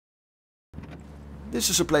This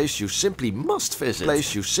is a place you simply must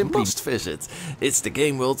visit. It's the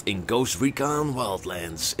game world in Ghost Recon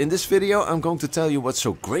Wildlands. In this video I'm going to tell you what's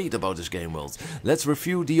so great about this game world. Let's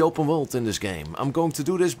review the open world in this game. I'm going to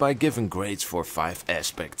do this by giving grades for 5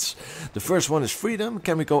 aspects. The first one is freedom.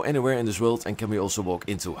 Can we go anywhere in this world and can we also walk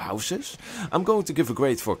into houses? I'm going to give a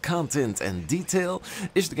grade for content and detail.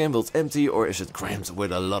 Is the game world empty or is it crammed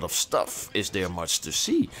with a lot of stuff? Is there much to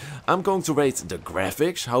see? I'm going to rate the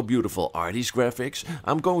graphics. How beautiful are these graphics?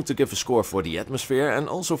 I'm going to give a score for the atmosphere and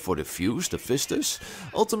also for the views, the vistas.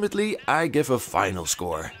 Ultimately, I give a final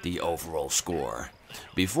score, the overall score.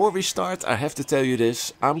 Before we start, I have to tell you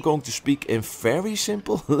this. I'm going to speak in very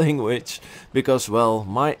simple language because, well,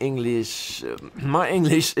 my English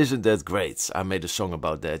isn't that great. I made a song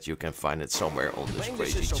about that. You can find it somewhere on this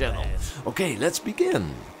crazy channel. Okay, let's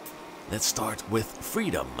begin. Let's start with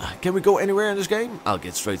freedom. Can we go anywhere in this game? I'll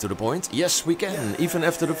get straight to the point. Yes, we can. Even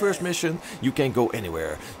after the first mission, you can go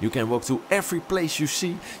anywhere. You can walk to every place you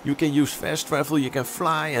see. You can use fast travel. You can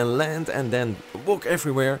fly and land and then walk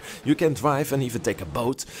everywhere. You can drive and even take a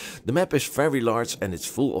boat. The map is very large and it's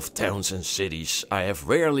full of towns and cities. I have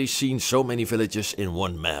rarely seen so many villages in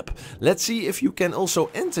one map. Let's see if you can also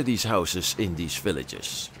enter these houses in these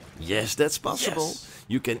villages. Yes, that's possible. Yes.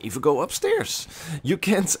 You can even go upstairs. You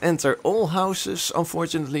can't enter all houses,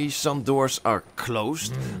 unfortunately. Some doors are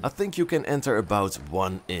closed. I think you can enter about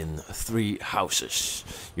 1 in 3 houses.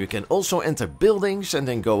 You can also enter buildings and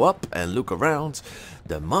then go up and look around.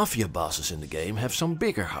 The mafia bosses in the game have some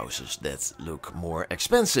bigger houses that look more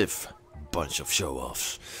expensive. Bunch of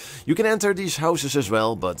show-offs. You can enter these houses as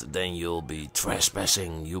well, but then you'll be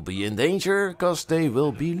trespassing. You'll be in danger, cause they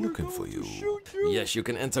will be looking for you. Yes, you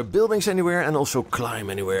can enter buildings anywhere and also climb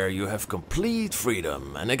anywhere. You have complete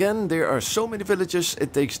freedom. And again, there are so many villages,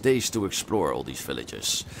 it takes days to explore all these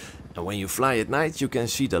villages. And when you fly at night, you can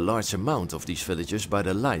see the large amount of these villages by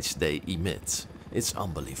the lights they emit. It's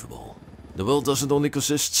unbelievable. The world doesn't only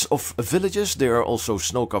consist of villages, there are also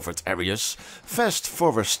snow-covered areas, vast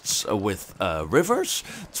forests with rivers,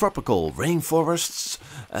 tropical rainforests,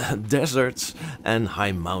 deserts and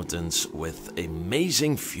high mountains with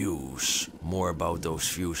amazing views. More about those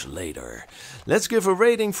views later. Let's give a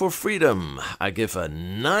rating for freedom. I give a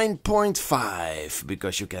 9.5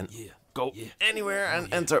 because you can go anywhere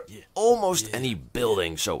and enter almost any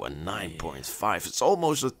building, so a 9.5. It's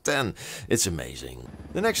almost a 10. It's amazing.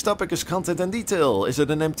 The next topic is content and detail. Is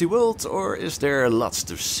it an empty world or is there lots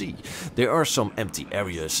to see? There are some empty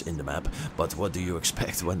areas in the map, but what do you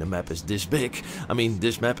expect when the map is this big? I mean,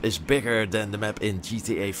 this map is bigger than the map in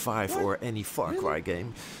GTA 5 or any Far Cry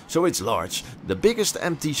game, so it's large. The biggest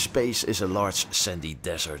empty space is a large sandy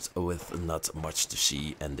desert with not much to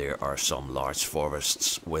see, and there are some large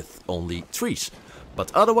forests with only trees.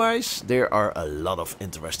 But otherwise, there are a lot of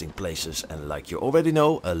interesting places and, like you already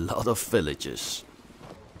know, a lot of villages.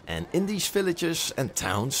 And in these villages and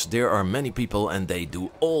towns there are many people and they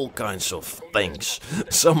do all kinds of things.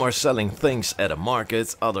 Some are selling things at a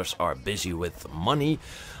market, others are busy with money,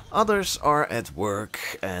 others are at work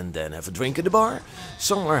and then have a drink in the bar.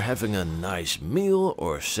 Some are having a nice meal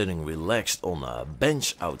or sitting relaxed on a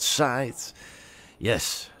bench outside.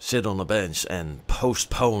 Yes, sit on a bench and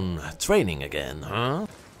postpone training again, huh?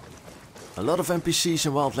 A lot of NPCs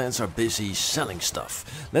in Wildlands are busy selling stuff.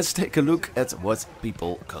 Let's take a look at what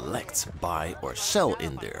people collect, buy or sell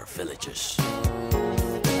in their villages.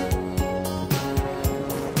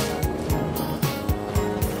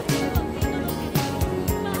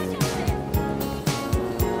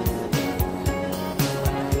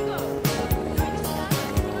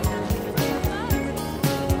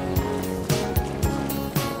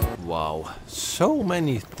 Wow, so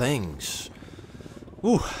many things.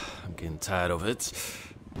 Ooh. Getting tired of it.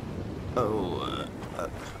 Oh,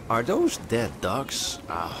 are those dead dogs?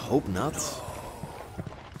 I hope not.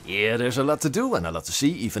 Yeah, there's a lot to do and a lot to see,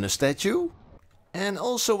 even a statue. And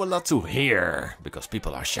also a lot to hear, because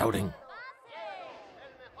people are shouting.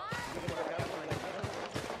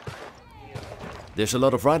 There's a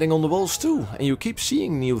lot of writing on the walls too, and you keep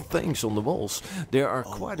seeing new things on the walls. There are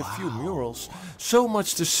quite a few murals. So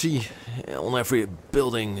much to see on every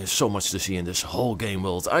building, so much to see in this whole game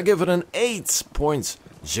world. I give it an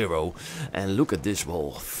 8.0. And look at this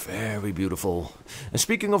wall, very beautiful. And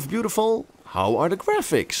speaking of beautiful, how are the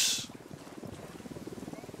graphics?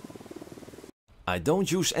 I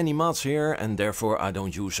don't use any mods here and therefore I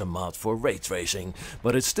don't use a mod for ray tracing,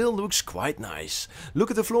 but it still looks quite nice. Look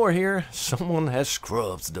at the floor here, someone has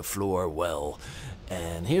scrubbed the floor well.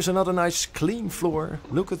 And here's another nice clean floor.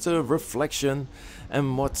 Look at the reflection.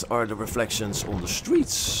 And what are the reflections on the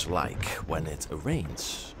streets like when it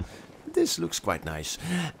rains? this looks quite nice.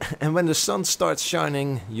 And when the sun starts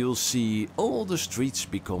shining, you'll see all the streets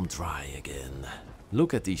become dry again.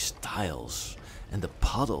 Look at these tiles and the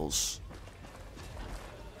puddles.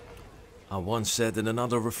 I once said in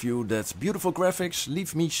another review that beautiful graphics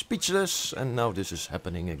leave me speechless, and now this is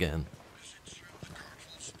happening again.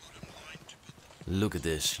 Look at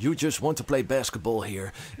this, you just want to play basketball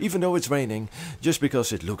here, even though it's raining, just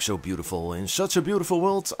because it looks so beautiful. In such a beautiful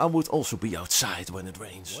world, I would also be outside when it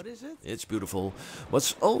rains. What is it? It's beautiful.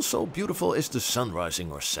 What's also beautiful is the sun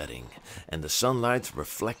rising or setting, and the sunlight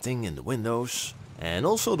reflecting in the windows. And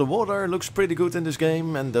also the water looks pretty good in this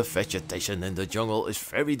game, and the vegetation in the jungle is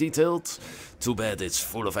very detailed. Too bad it's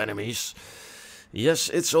full of enemies. Yes,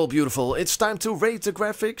 it's all beautiful. It's time to rate the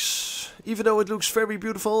graphics. Even though it looks very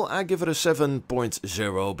beautiful, I give it a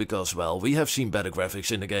 7.0 because, well, we have seen better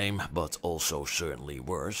graphics in the game, but also certainly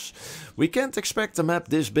worse. We can't expect a map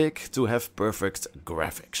this big to have perfect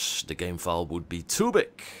graphics. The game file would be too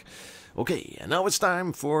big. Okay, and now it's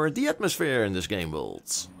time for the atmosphere in this game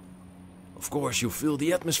world. Of course, you feel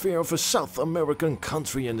the atmosphere of a South American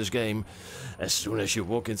country in this game. As soon as you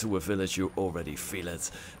walk into a village, you already feel it.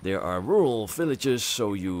 There are rural villages,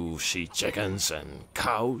 so you see chickens and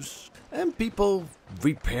cows. And people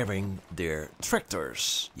repairing their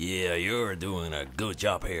tractors. Yeah, you're doing a good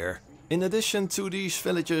job here. In addition to these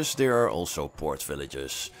villages, there are also port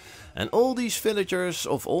villages. And all these villagers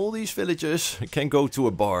of all these villages can go to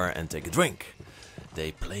a bar and take a drink.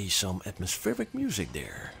 They play some atmospheric music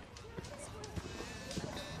there.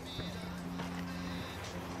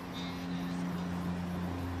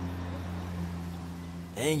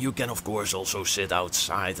 And you can of course also sit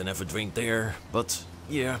outside and have a drink there, but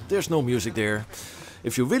yeah, there's no music there.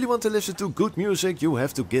 If you really want to listen to good music, you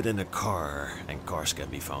have to get in a car, and cars can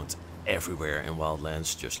be found everywhere in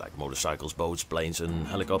Wildlands, just like motorcycles, boats, planes and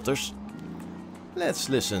helicopters. Let's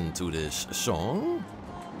listen to this song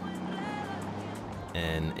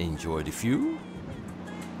and enjoy the view.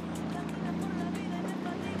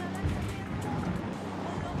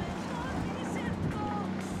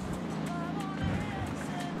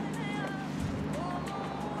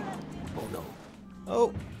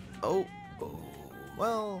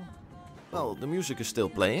 Well, the music is still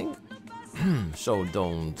playing, so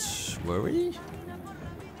don't worry.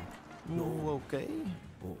 No, okay.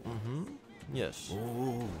 Yes.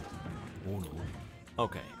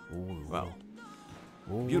 Okay. Well,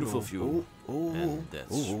 beautiful view, and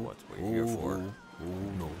that's what we're here for.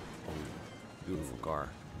 Beautiful car.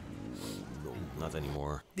 Not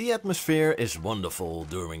anymore. The atmosphere is wonderful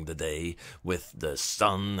during the day, with the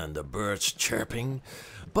sun and the birds chirping.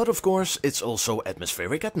 But of course, it's also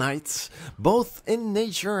atmospheric at night, both in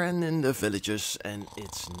nature and in the villages. And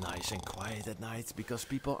it's nice and quiet at night, because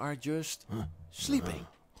people are just sleeping.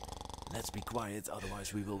 Let's be quiet,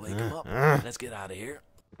 otherwise we will wake them up. Let's get out of here.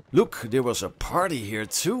 Look, there was a party here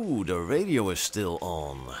too. The radio is still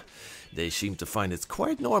on. They seem to find it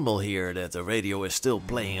quite normal here that the radio is still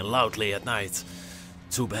playing loudly at night.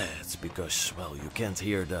 Too bad, because, well, you can't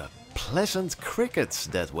hear the pleasant crickets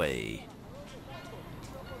that way.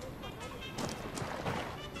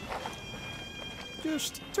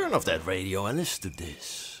 Just turn off that radio and listen to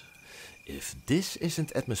this. If this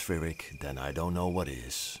isn't atmospheric, then I don't know what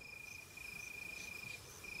is.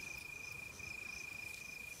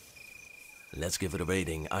 Let's give it a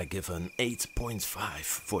rating. I give an 8.5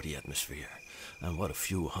 for the atmosphere. And what a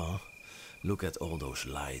view, huh? Look at all those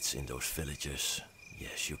lights in those villages.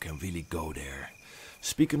 Yes, you can really go there.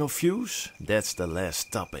 Speaking of views, that's the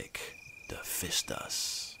last topic. The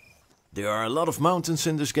Vistas. There are a lot of mountains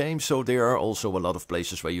in this game, so there are also a lot of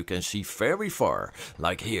places where you can see very far.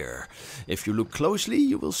 Like here. If you look closely,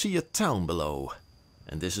 you will see a town below.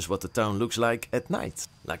 And this is what the town looks like at night.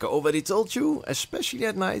 Like I already told you, especially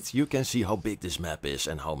at night, you can see how big this map is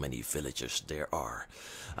and how many villages there are.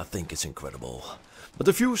 I think it's incredible. But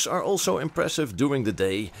the views are also impressive during the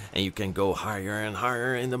day, and you can go higher and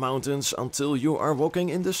higher in the mountains until you are walking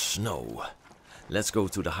in the snow. Let's go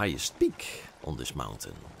to the highest peak on this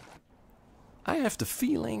mountain. I have the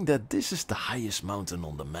feeling that this is the highest mountain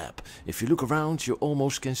on the map. If you look around, you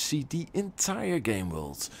almost can see the entire game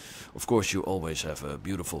world. Of course, you always have a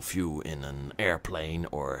beautiful view in an airplane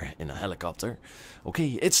or in a helicopter.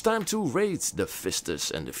 Okay, it's time to rate the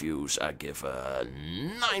vistas and the views. I give a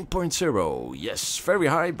 9.0. Yes, very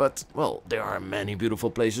high, but, well, there are many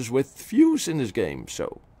beautiful places with views in this game,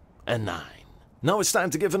 so a 9. Now it's time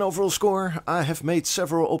to give an overall score. I have made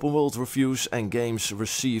several open world reviews and games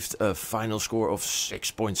received a final score of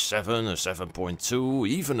 6.7, a 7.2,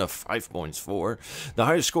 even a 5.4. The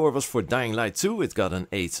highest score was for Dying Light 2, it got an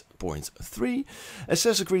 8.3.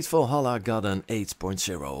 Assassin's Creed Valhalla got an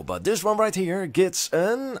 8.0, but this one right here gets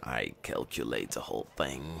an, I calculate the whole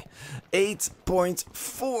thing,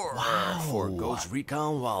 8.4 for Ghost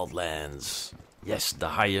Recon Wildlands. Yes, the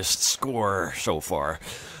highest score so far.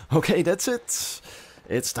 Okay, that's it.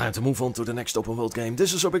 It's time to move on to the next open world game.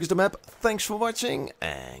 This is How Big Is the Map. Thanks for watching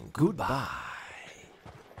and goodbye.